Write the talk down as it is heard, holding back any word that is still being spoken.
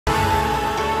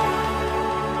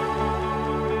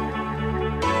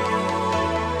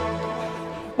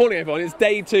Morning everyone, it's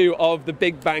day 2 of the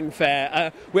Big Bang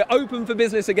Fair. We're open for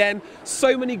business again.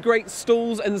 So many great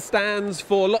stalls and stands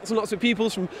for lots and lots of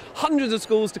pupils from hundreds of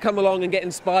schools to come along and get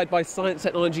inspired by science,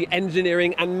 technology,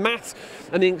 engineering and maths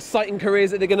and the exciting careers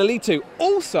that they're going to lead to.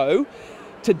 Also,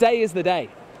 today is the day.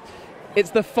 It's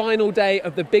the final day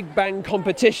of the Big Bang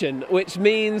competition, which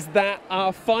means that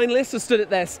our finalists are stood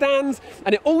at their stands,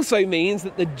 and it also means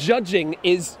that the judging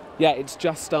is it's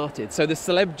just started. So the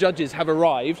celeb judges have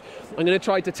arrived. I'm going to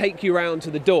try to take you around to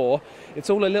the door. It's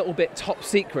all a little bit top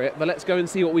secret, but let's go and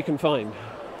see what we can find.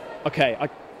 Okay, I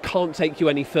can't take you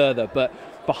any further, but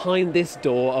behind this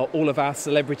door are all of our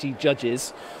celebrity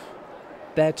judges.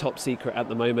 They're top secret at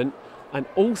the moment. And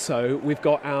also we've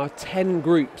got our 10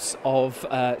 groups of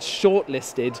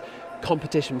shortlisted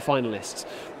competition finalists.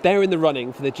 They're in the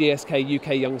running for the GSK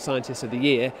UK Young Scientist of the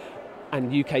Year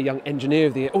and UK Young Engineer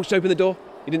of the Year. Oh, should I open the door?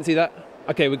 You didn't see that?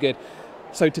 Okay, we're good.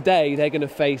 So today they're going to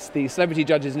face the celebrity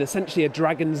judges in essentially a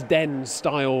Dragon's Den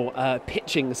style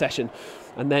pitching session.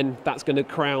 And then that's going to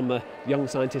crown the Young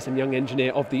Scientist and Young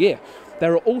Engineer of the Year.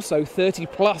 There are also 30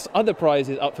 plus other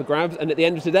prizes up for grabs. And at the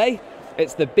end of today,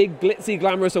 it's the big glitzy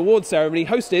glamorous awards ceremony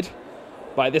hosted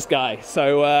by this guy.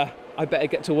 So I better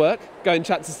get to work, go and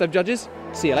chat to some judges.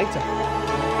 See you later.